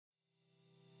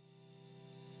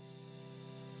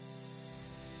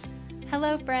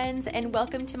Hello, friends, and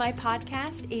welcome to my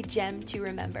podcast, A Gem to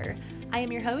Remember. I am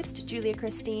your host, Julia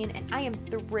Christine, and I am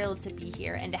thrilled to be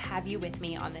here and to have you with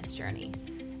me on this journey.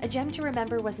 A Gem to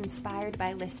Remember was inspired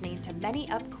by listening to many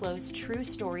up-close, true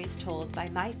stories told by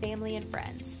my family and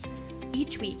friends.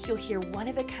 Each week, you'll hear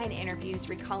one-of-a-kind interviews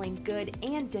recalling good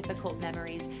and difficult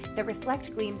memories that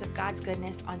reflect gleams of God's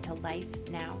goodness onto life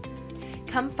now.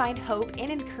 Come find hope and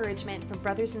encouragement from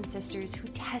brothers and sisters who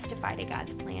testify to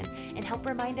God's plan and help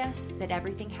remind us that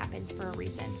everything happens for a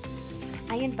reason.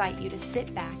 I invite you to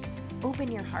sit back,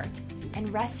 open your heart,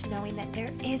 and rest knowing that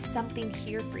there is something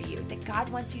here for you that God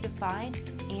wants you to find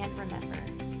and remember.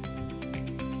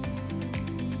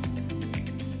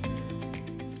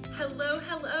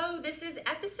 Hello. This is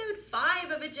episode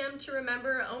 5 of A Gem to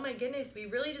Remember. Oh my goodness, we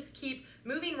really just keep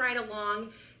moving right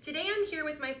along. Today I'm here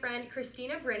with my friend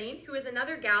Christina Brinning, who is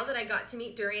another gal that I got to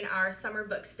meet during our summer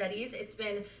book studies. It's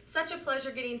been such a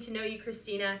pleasure getting to know you,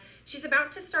 Christina. She's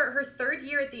about to start her 3rd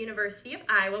year at the University of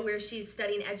Iowa, where she's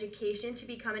studying education to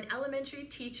become an elementary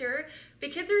teacher. The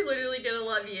kids are literally gonna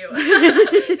love you.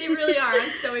 They really are.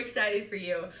 I'm so excited for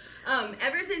you.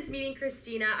 Ever since meeting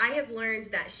Christina, I have learned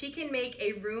that she can make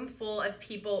a room full of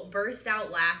people burst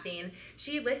out laughing.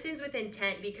 She listens with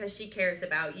intent because she cares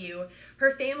about you.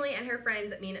 Her family and her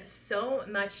friends mean so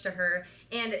much to her,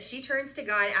 and she turns to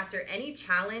God after any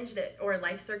challenge or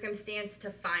life circumstance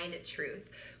to find truth.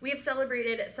 We have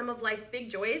celebrated some of life's big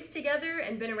joys together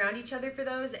and been around each other for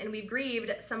those, and we've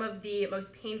grieved some of the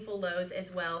most painful lows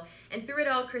as well. And through it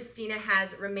all, Christina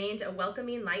has remained a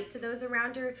welcoming light to those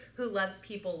around her who loves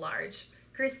people large.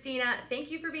 Christina,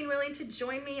 thank you for being willing to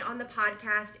join me on the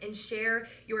podcast and share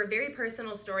your very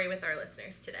personal story with our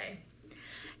listeners today.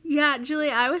 Yeah,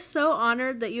 Julie, I was so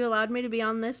honored that you allowed me to be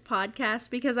on this podcast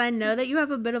because I know that you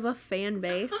have a bit of a fan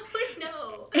base. I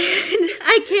know. And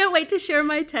I can't wait to share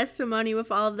my testimony with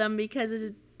all of them because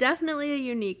it's definitely a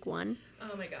unique one.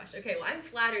 Oh my gosh. Okay, well, I'm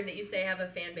flattered that you say I have a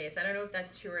fan base. I don't know if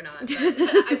that's true or not, but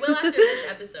I will after this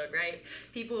episode, right?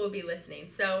 People will be listening.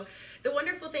 So the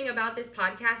wonderful thing about this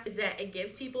podcast is that it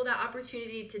gives people the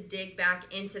opportunity to dig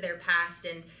back into their past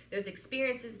and those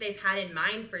experiences they've had in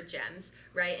mind for gems,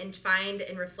 right? And find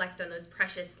and reflect on those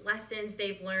precious lessons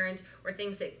they've learned or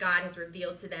things that God has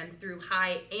revealed to them through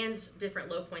high and different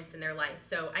low points in their life.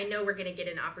 So I know we're going to get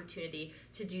an opportunity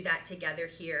to do that together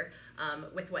here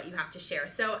with what you have to share.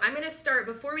 So I'm going to start,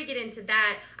 before we get into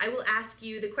that, I will ask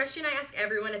you the question I ask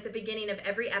everyone at the beginning of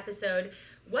every episode.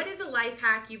 What is a life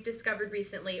hack you've discovered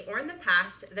recently or in the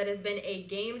past that has been a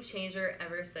game changer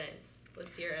ever since?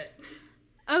 Let's hear it.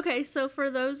 Okay, so for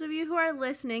those of you who are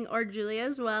listening, or Julia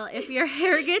as well, if your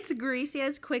hair gets greasy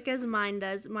as quick as mine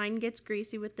does, mine gets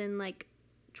greasy within like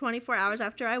 24 hours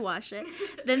after I wash it,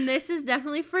 then this is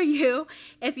definitely for you.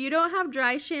 If you don't have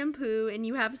dry shampoo and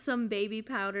you have some baby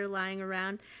powder lying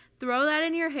around, throw that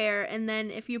in your hair, and then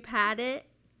if you pat it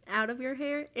out of your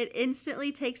hair, it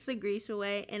instantly takes the grease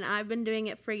away, and I've been doing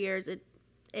it for years.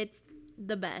 It's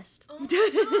the best. Oh my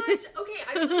gosh. Okay,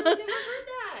 I've literally never heard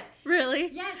that. Really?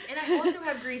 Yes, and I also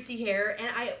have greasy hair, and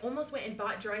I almost went and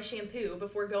bought dry shampoo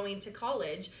before going to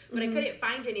college, but I couldn't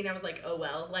find any, and I was like, oh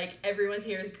well, like everyone's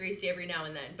hair is greasy every now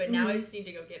and then, but now I just need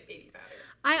to go get baby powder.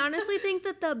 I honestly think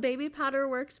that the baby powder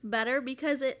works better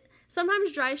because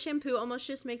sometimes dry shampoo almost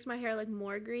just makes my hair like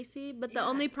more greasy, but the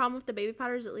only problem with the baby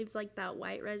powder is it leaves like that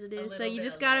white residue, so you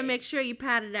just gotta make sure you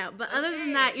pat it out, but other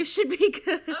than that, you should be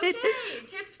good. Okay,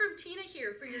 tips from Tina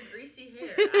here for your greasy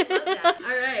hair. I love that.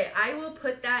 All right, I will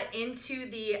put that into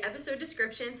the episode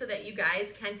description so that you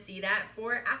guys can see that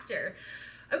for after.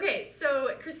 Okay, so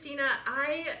Christina,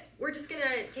 we're just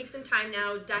gonna take some time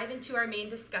now, dive into our main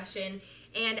discussion.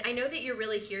 And I know that you're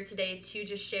really here today to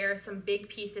just share some big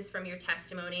pieces from your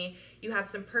testimony. You have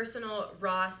some personal,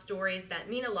 raw stories that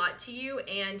mean a lot to you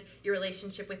and your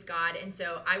relationship with God. And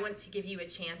so I want to give you a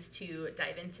chance to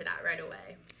dive into that right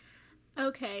away.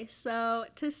 Okay, so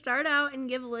to start out and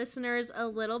give listeners a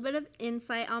little bit of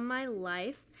insight on my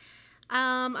life,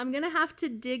 I'm going to have to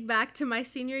dig back to my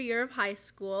senior year of high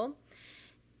school.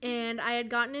 And I had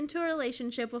gotten into a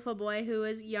relationship with a boy who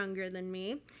was younger than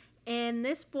me. And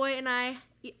this boy and I,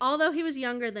 although he was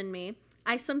younger than me,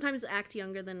 I sometimes act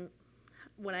younger than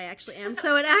what I actually am.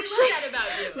 So it actually, I love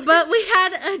that about you. But we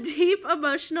had a deep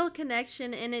emotional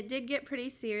connection, and it did get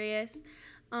pretty serious.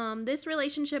 This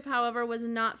relationship, however, was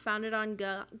not founded on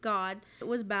God. It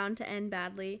was bound to end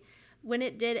badly. When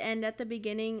it did end at the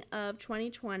beginning of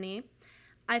 2020,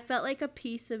 I felt like a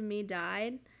piece of me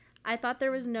died. I thought there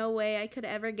was no way I could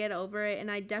ever get over it, and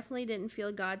I definitely didn't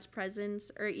feel God's presence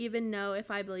or even know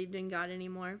if I believed in God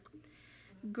anymore.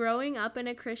 Growing up in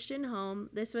a Christian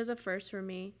home, this was a first for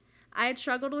me. I had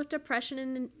struggled with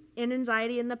depression and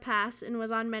anxiety in the past and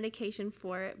was on medication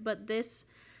for it, but this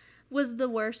was the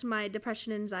worst my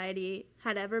depression and anxiety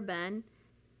had ever been,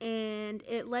 and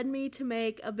it led me to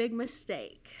make a big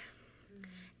mistake.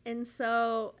 And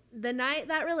so the night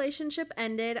that relationship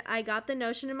ended, I got the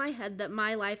notion in my head that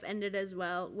my life ended as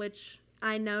well, which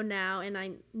I know now and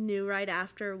I knew right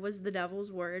after was the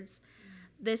devil's words.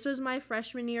 This was my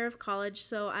freshman year of college,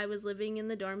 so I was living in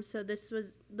the dorm, so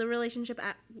the relationship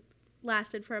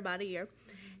lasted for about a year.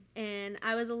 And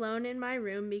I was alone in my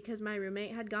room because my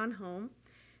roommate had gone home.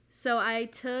 So I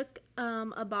took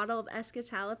a bottle of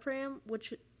escitalopram,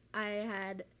 which I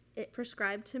had it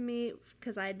prescribed to me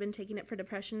because I had been taking it for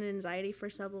depression and anxiety for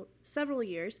several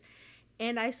years.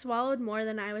 And I swallowed more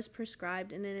than I was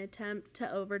prescribed in an attempt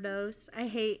to overdose. I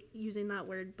hate using that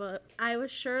word, but I was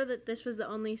sure that this was the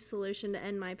only solution to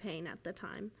end my pain at the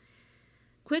time.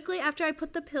 Quickly after I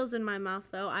put the pills in my mouth,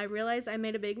 though, I realized I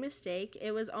made a big mistake.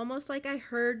 It was almost like I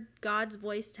heard God's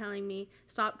voice telling me,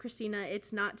 "Stop, Christina,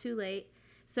 it's not too late."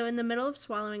 So in the middle of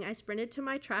swallowing, I sprinted to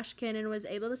my trash can and was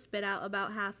able to spit out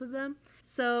about half of them.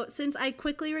 So since I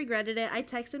quickly regretted it, I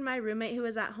texted my roommate who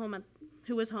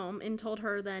was home and told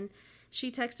her then. She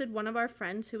texted one of our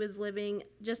friends who was living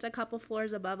just a couple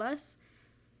floors above us.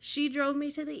 She drove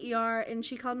me to the ER and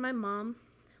she called my mom.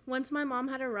 Once my mom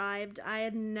had arrived, I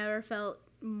had never felt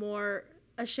more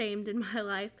ashamed in my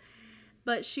life.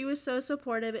 But she was so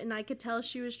supportive and I could tell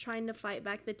she was trying to fight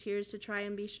back the tears to try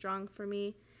and be strong for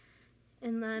me.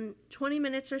 And then 20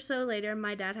 minutes or so later,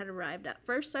 my dad had arrived. At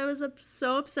first, I was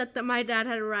so upset that my dad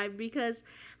had arrived because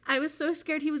I was so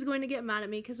scared he was going to get mad at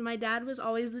me because my dad was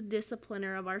always the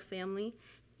discipliner of our family.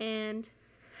 And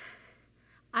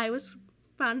I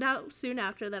found out soon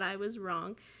after that I was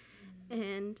wrong.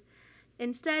 And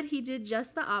instead, he did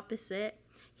just the opposite.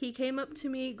 He came up to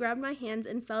me, grabbed my hands,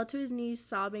 and fell to his knees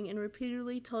sobbing and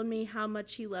repeatedly told me how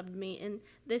much he loved me. And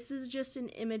this is just an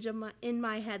image in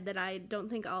my head that I don't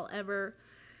think I'll ever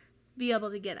be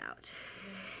able to get out.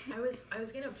 I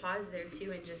was going to pause there,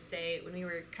 too, and just say, when we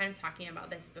were kind of talking about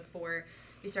this before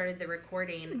we started the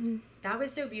recording, that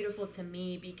was so beautiful to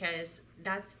me because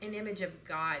that's an image of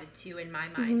God, too, in my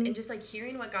mind. And just, like,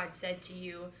 hearing what God said to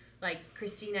you, like,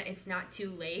 Christina, it's not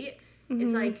too late.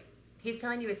 It's like, He's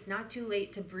telling you it's not too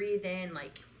late to breathe in,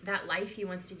 like, that life he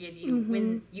wants to give you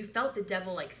when you felt the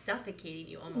devil, like, suffocating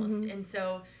you almost. And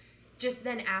so just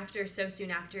then so soon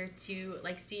after, to,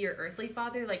 like, see your earthly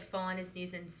father, like, fall on his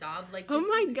knees and sob. Like, just, oh,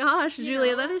 my gosh,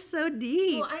 Julia, that is so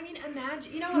deep. Well, I mean,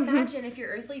 imagine if your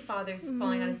earthly father's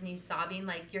falling on his knees sobbing,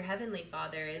 like, your heavenly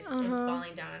father is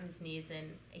falling down on his knees,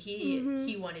 and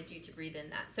he wanted you to breathe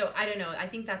in that. So, I don't know. I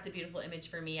think that's a beautiful image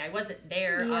for me. I wasn't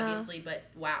there, obviously, but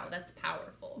wow, that's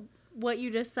powerful. What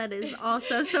you just said is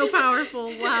also so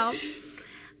powerful. Wow.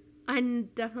 I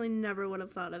definitely never would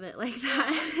have thought of it like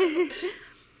that.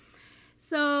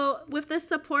 So, with the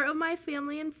support of my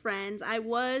family and friends, I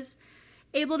was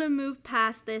able to move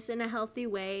past this in a healthy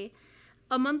way.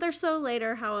 A month or so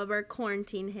later, however,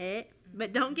 quarantine hit.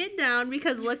 But don't get down,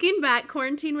 because looking back,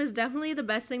 quarantine was definitely the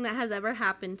best thing that has ever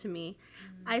happened to me.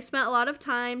 I spent a lot of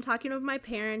time talking with my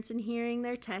parents and hearing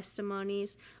their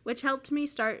testimonies, which helped me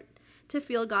start to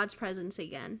feel God's presence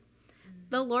again.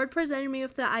 The Lord presented me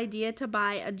with the idea to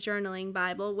buy a journaling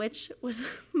Bible, which was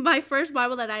my first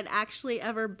Bible that I'd actually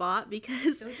ever bought,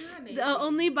 because the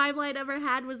only Bible I'd ever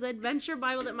had was the Adventure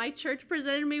Bible that my church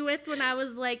presented me with when I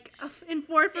was like in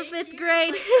 4th or 5th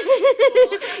grade.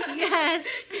 Yes.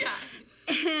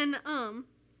 Yeah. And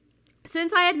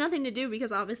since I had nothing to do,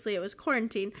 because obviously it was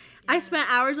quarantine, I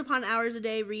spent hours upon hours a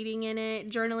day reading in it,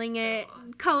 journaling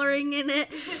awesome. Coloring in it.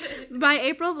 By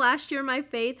April of last year, my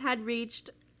faith had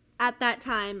reached, at that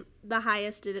time, the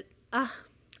highest, a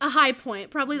high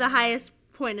point, probably the highest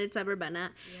point it's ever been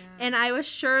at. Yeah. And I was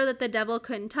sure that the devil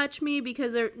couldn't touch me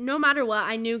because no matter what,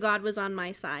 I knew God was on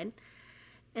my side.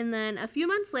 And then a few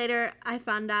months later, I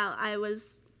found out I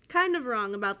was kind of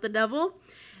wrong about the devil.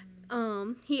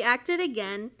 He acted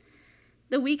again.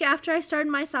 The week after I started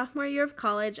my sophomore year of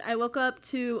college, I woke up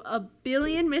to a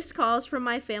billion missed calls from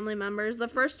my family members. The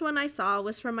first one I saw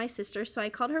was from my sister, so I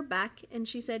called her back, and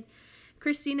she said,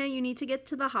 "Christina, you need to get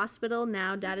to the hospital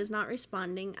now. Dad is not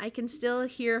responding." I can still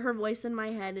hear her voice in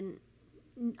my head, and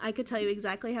I could tell you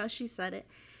exactly how she said it.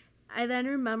 I then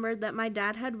remembered that my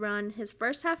dad had run his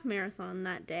first half marathon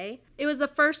that day. It was the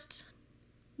first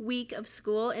week of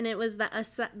school, and it was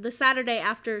the Saturday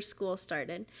after school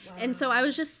started. Wow. And so I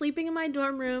was just sleeping in my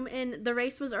dorm room, and the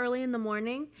race was early in the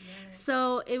morning. Yes.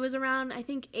 So it was around, I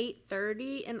think,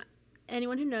 8:30, and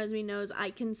anyone who knows me knows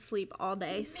I can sleep all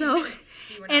day. So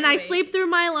and I sleep through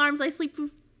my alarms.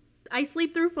 I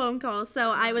sleep through phone calls,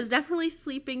 so I was definitely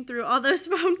sleeping through all those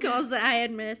phone calls that I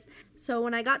had missed. So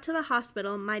when I got to the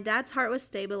hospital, my dad's heart was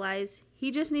stabilized.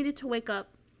 He just needed to wake up.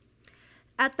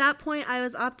 At that point, I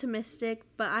was optimistic,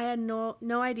 but I had no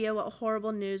idea what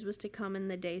horrible news was to come in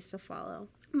the days to follow.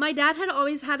 My dad had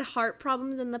always had heart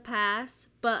problems in the past,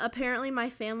 but apparently my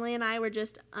family and I were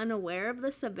just unaware of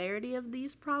the severity of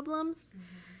these problems.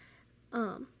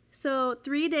 So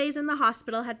 3 days in the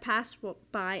hospital had passed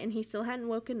by, and he still hadn't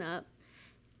woken up.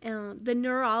 The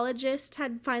neurologist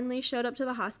had finally showed up to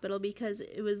the hospital because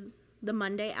it was the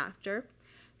Monday after.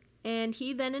 And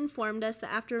he then informed us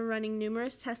that after running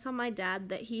numerous tests on my dad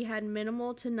that he had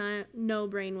minimal to no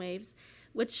brain waves,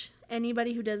 which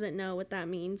anybody who doesn't know what that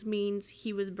means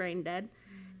he was brain dead.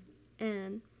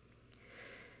 And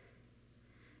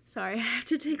sorry, I have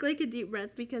to take like a deep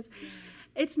breath because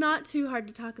it's not too hard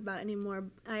to talk about anymore.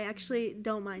 I actually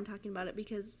don't mind talking about it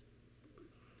because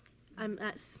I'm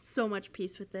at so much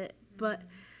peace with it. But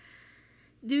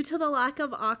due to the lack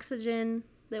of oxygen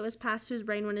that was passed to his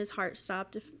brain when his heart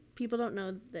stopped, if people don't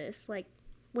know this, like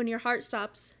when your heart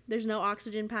stops, there's no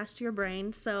oxygen passed to your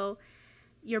brain, so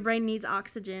your brain needs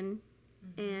oxygen,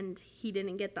 and he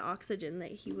didn't get the oxygen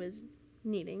that he was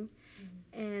needing.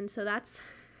 And so that's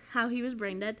how he was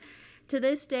brain dead. To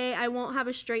this day, I won't have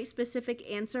a straight specific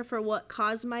answer for what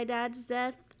caused my dad's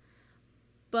death,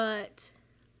 but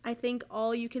I think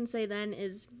all you can say then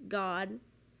is God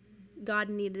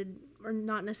needed, or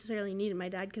not necessarily needed my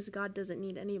dad, because God doesn't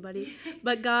need anybody,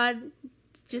 but God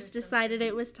just decided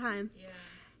it was time. Yeah.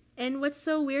 And what's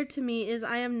so weird to me is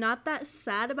I am not that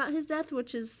sad about his death,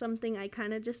 which is something I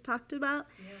kind of just talked about.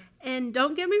 Yeah. And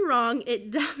don't get me wrong,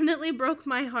 it definitely broke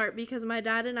my heart because my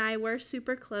dad and I were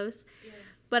super close. Yeah.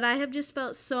 But I have just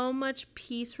felt so much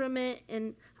peace from it,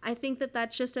 and I think that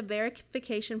that's just a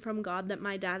verification from God that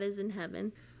my dad is in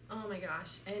heaven. Oh my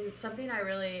gosh. And something I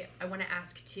want to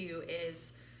ask too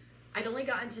is, I'd only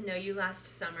gotten to know you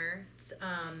last summer,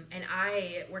 and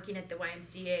I, working at the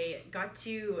YMCA, got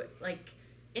to like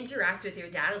interact with your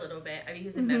dad a little bit. I mean, he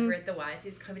was a member at the Y, so he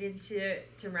was coming in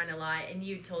to run a lot, and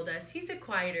you told us he's a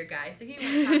quieter guy, so he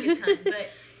won't talk a ton, but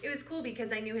it was cool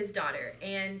because I knew his daughter,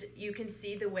 and you can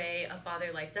see the way a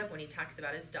father lights up when he talks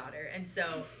about his daughter. And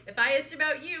so if I asked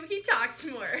about you, he talked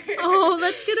more. Oh,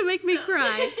 that's gonna make me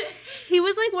cry. He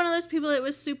was like one of those people that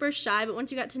was super shy, but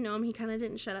once you got to know him, he kind of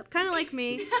didn't shut up, kind of like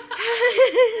me.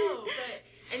 No,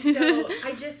 and so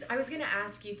I was going to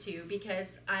ask you too,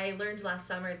 because I learned last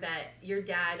summer that your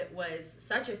dad was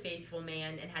such a faithful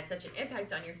man and had such an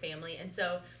impact on your family. And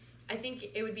so I think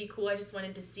it would be cool. I just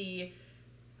wanted to see,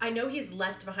 I know he's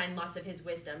left behind lots of his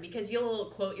wisdom, because you'll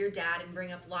quote your dad and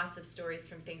bring up lots of stories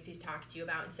from things he's talked to you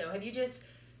about. And so have you just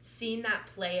seen that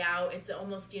play out? It's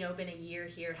almost, been a year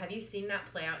here. Have you seen that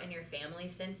play out in your family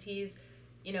since he's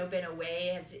been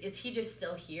away? Is he just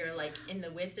still here, like, in the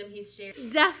wisdom he's shared?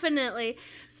 Definitely.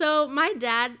 So my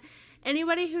dad,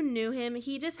 anybody who knew him,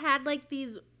 he just had, like,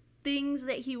 these things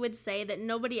that he would say that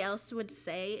nobody else would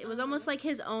say. It was almost like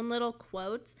his own little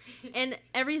quotes. And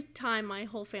every time my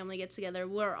whole family gets together,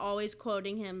 we're always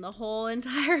quoting him the whole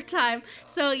entire time.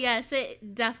 So, yes,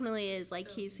 it definitely is like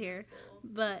so he's here.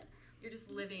 But you're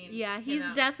just living. Yeah, he's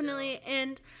definitely, still.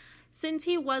 And since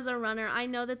he was a runner, I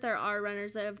know that there are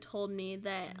runners that have told me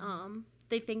that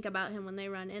they think about him when they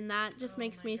run, and that just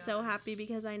makes me so happy,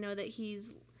 because I know that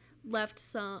he's left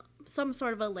some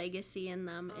sort of a legacy in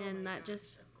them, and that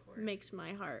just makes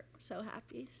my heart so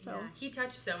happy. So yeah, he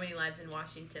touched so many lives in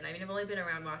Washington. I mean, I've only been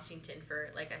around Washington for,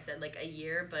 like I said, like a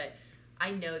year, but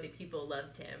I know that people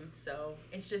loved him. So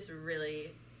it's just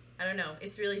really, I don't know,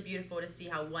 it's really beautiful to see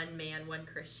how one man, one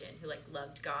Christian who like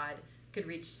loved God could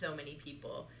reach so many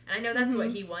people. And I know that's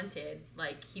what he wanted.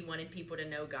 Like, he wanted people to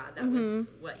know God. That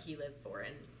was what he lived for.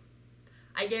 And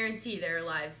I guarantee there are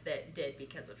lives that did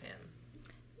because of him.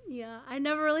 Yeah, I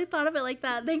never really thought of it like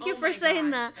that. Thank you for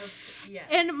saying that. Okay. Yes.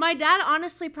 And my dad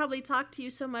honestly probably talked to you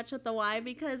so much at the Y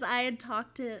because I had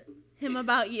talked to him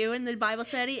about you in the Bible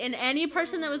study, and any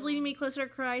person that was leading me closer to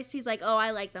Christ, he's like, oh,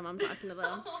 I like them, I'm talking to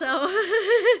them. So we're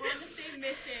on the same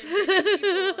mission.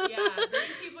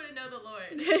 Bring people to know the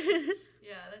Lord.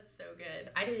 Yeah, that's so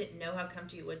good. I didn't know how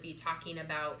comfortable you would be talking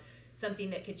about something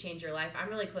that could change your life. I'm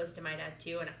really close to my dad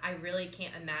too, and I really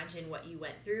can't imagine what you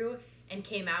went through and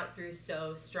came out through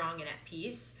so strong and at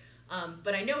peace.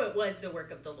 But I know it was the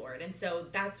work of the Lord, and so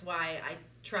that's why I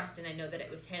trust and I know that it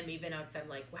was him, even if I'm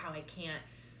like, wow, I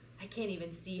can't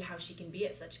even see how she can be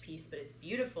at such peace, but it's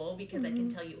beautiful because I can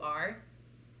tell you are.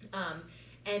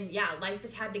 And yeah, life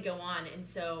has had to go on, and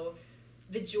so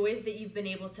the joys that you've been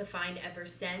able to find ever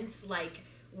since, like,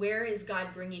 where is God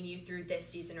bringing you through this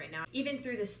season right now? Even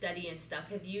through the study and stuff,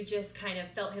 have you just kind of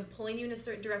felt him pulling you in a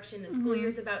certain direction? The school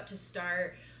year's about to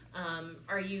start.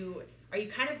 Are you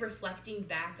kind of reflecting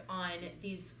back on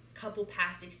these couple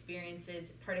past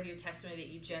experiences, part of your testimony that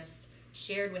you just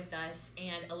shared with us,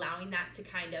 and allowing that to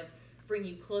kind of bring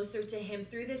you closer to him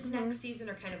through this next season,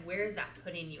 or kind of where is that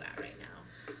putting you at right now?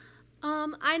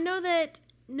 I know that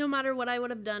no matter what I would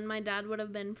have done, my dad would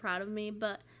have been proud of me,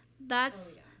 but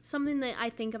that's something that I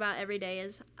think about every day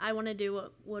is I want to do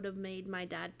what would have made my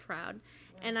dad proud.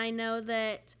 Wow. And I know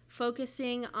that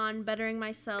focusing on bettering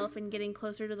myself and getting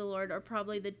closer to the Lord are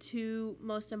probably the two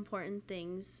most important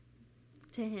things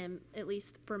to him, at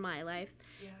least for my life.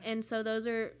 Yeah. And so those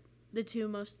are the two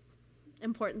most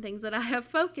important things that I have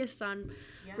focused on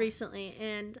recently.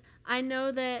 And I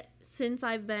know that since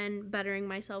I've been bettering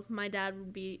myself, my dad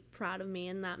would be proud of me,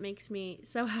 and that makes me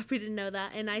so happy to know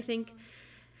that. And I think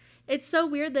it's so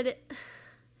weird that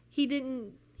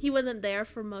he wasn't there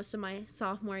for most of my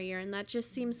sophomore year, and that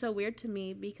just seems so weird to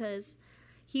me because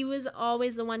he was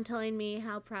always the one telling me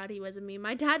how proud he was of me.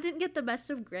 My dad didn't get the best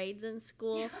of grades in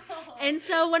school, and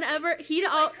so whenever Christina,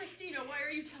 why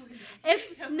are you telling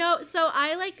me? So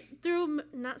I through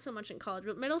not so much in college,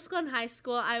 but middle school and high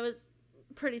school, I was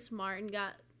pretty smart and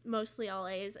got mostly all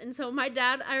A's. And so my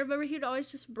dad, I remember he'd always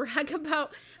just brag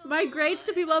about my grades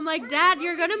to people. I'm like, Dad,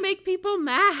 you're gonna make people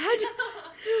mad.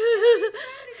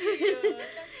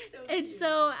 And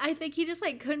so I think he just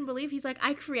couldn't believe. He's like,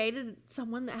 I created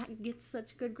someone that gets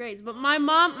such good grades. But my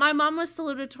mom was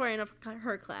salutatorian of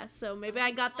her class, so maybe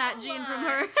I got that gene from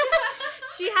her.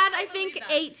 She had, I think,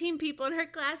 18 people in her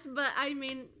class, but I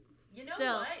mean, you know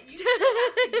still. What? You still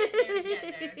have to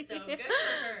get there. So good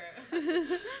for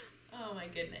her. Oh my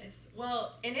goodness.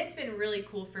 Well, and it's been really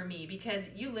cool for me because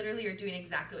you literally are doing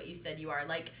exactly what you said you are.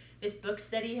 This book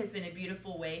study has been a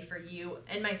beautiful way for you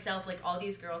and myself, all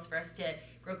these girls, for us to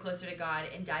grow closer to God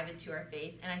and dive into our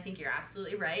faith. And I think you're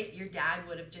absolutely right. Your dad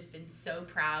would have just been so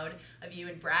proud of you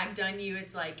and bragged on you.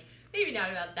 It's maybe not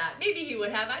about that. Maybe he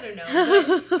would have. I don't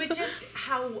know. But just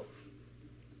how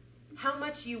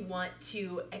much you want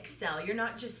to excel. You're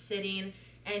not just sitting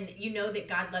and you know that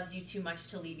God loves you too much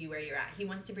to leave you where you're at. He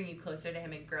wants to bring you closer to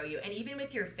him and grow you. And even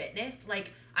with your fitness,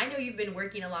 I know you've been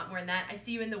working a lot more than that. I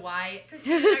see you in the Y.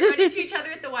 Christina and I run into each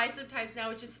other at the Y sometimes now,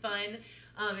 which is fun.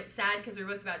 It's sad because we're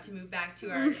both about to move back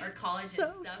to our college and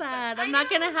stuff. So sad. I'm not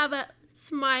going to have a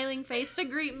smiling face to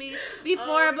greet me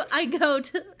before I go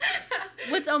to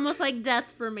what's almost like death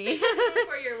for me.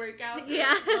 Before your workout?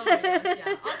 Yeah. Oh my gosh,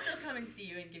 yeah. I'll still come and see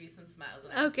you and give you some smiles.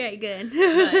 Okay, good.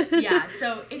 But yeah,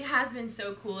 so it has been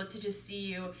so cool to just see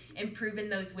you improve in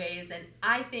those ways, and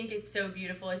I think it's so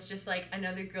beautiful. It's just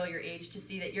another girl your age to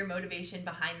see that your motivation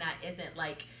behind that isn't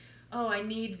oh, I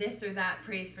need this or that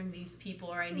praise from these people,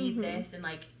 or I need this, and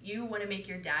you want to make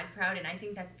your dad proud, and I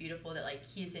think that's beautiful that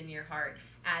he's in your heart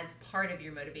as part of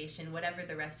your motivation, whatever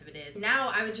the rest of it is. Now,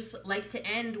 I would just like to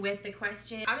end with the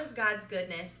question, how does God's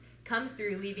goodness come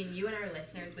through, leaving you and our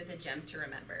listeners with a gem to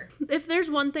remember? If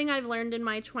there's one thing I've learned in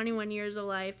my 21 years of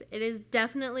life, it is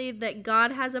definitely that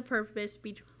God has a purpose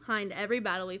behind every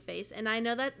battle we face, and I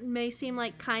know that may seem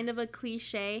like kind of a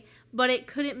cliche, but it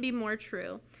couldn't be more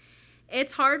true.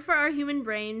 It's hard for our human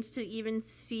brains to even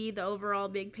see the overall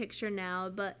big picture now,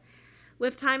 but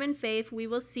with time and faith, we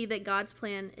will see that God's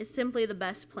plan is simply the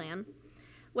best plan.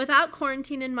 Without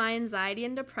quarantining my anxiety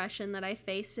and depression that I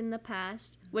faced in the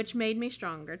past, which made me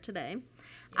stronger today,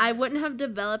 I wouldn't have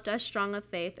developed as strong a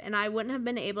faith, and I wouldn't have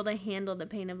been able to handle the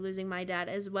pain of losing my dad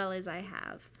as well as I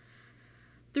have.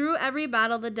 Through every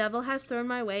battle the devil has thrown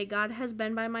my way, God has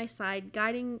been by my side,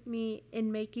 guiding me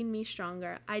and making me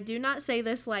stronger. I do not say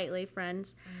this lightly,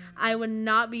 friends. I would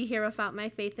not be here without my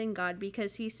faith in God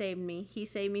because he saved me. He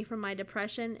saved me from my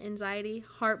depression, anxiety,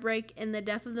 heartbreak, and the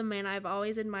death of the man I've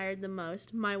always admired the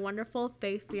most, my wonderful,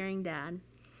 faith-fearing dad.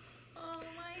 Oh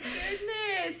my goodness.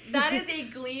 That is a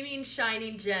gleaming,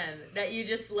 shining gem that you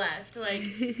just left.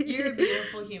 You're a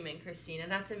beautiful human, Christina.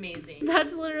 That's amazing.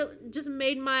 That's literally just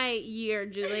made my year,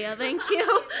 Julia. Thank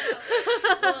you.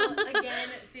 Well, again,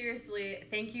 seriously,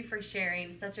 thank you for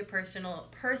sharing such a personal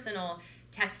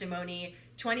testimony.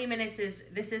 20 minutes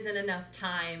isn't enough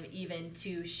time even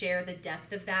to share the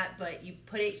depth of that, but you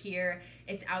put it here.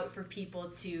 It's out for people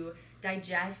to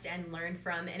digest and learn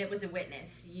from, and it was a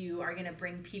witness. You are going to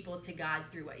bring people to God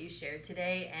through what you shared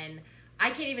today, and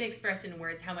I can't even express in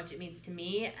words how much it means to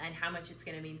me and how much it's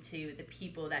going to mean to the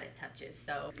people that it touches.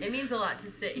 So it means a lot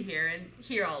to sit here and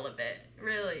hear all of it,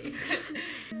 really.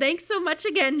 Thanks so much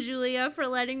again, Julia, for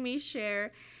letting me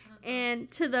share. And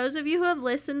to those of you who have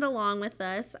listened along with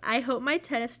us, I hope my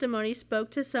testimony spoke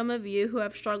to some of you who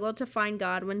have struggled to find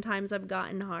God when times have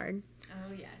gotten hard.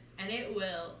 Oh, yes. And it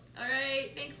will. All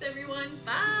right, thanks everyone.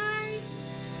 Bye.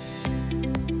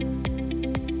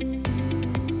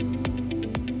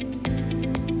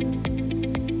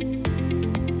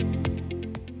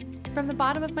 From the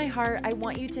bottom of my heart, I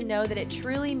want you to know that it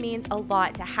truly means a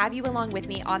lot to have you along with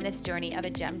me on this journey of a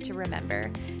gem to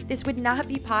remember. This would not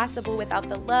be possible without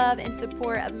the love and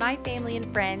support of my family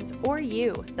and friends, or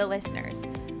you, the listeners.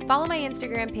 Follow my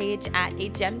Instagram page at A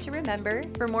Gem to Remember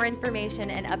for more information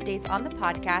and updates on the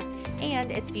podcast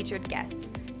and its featured guests.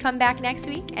 Come back next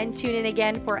week and tune in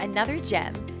again for another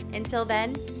gem. Until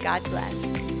then, God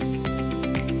bless.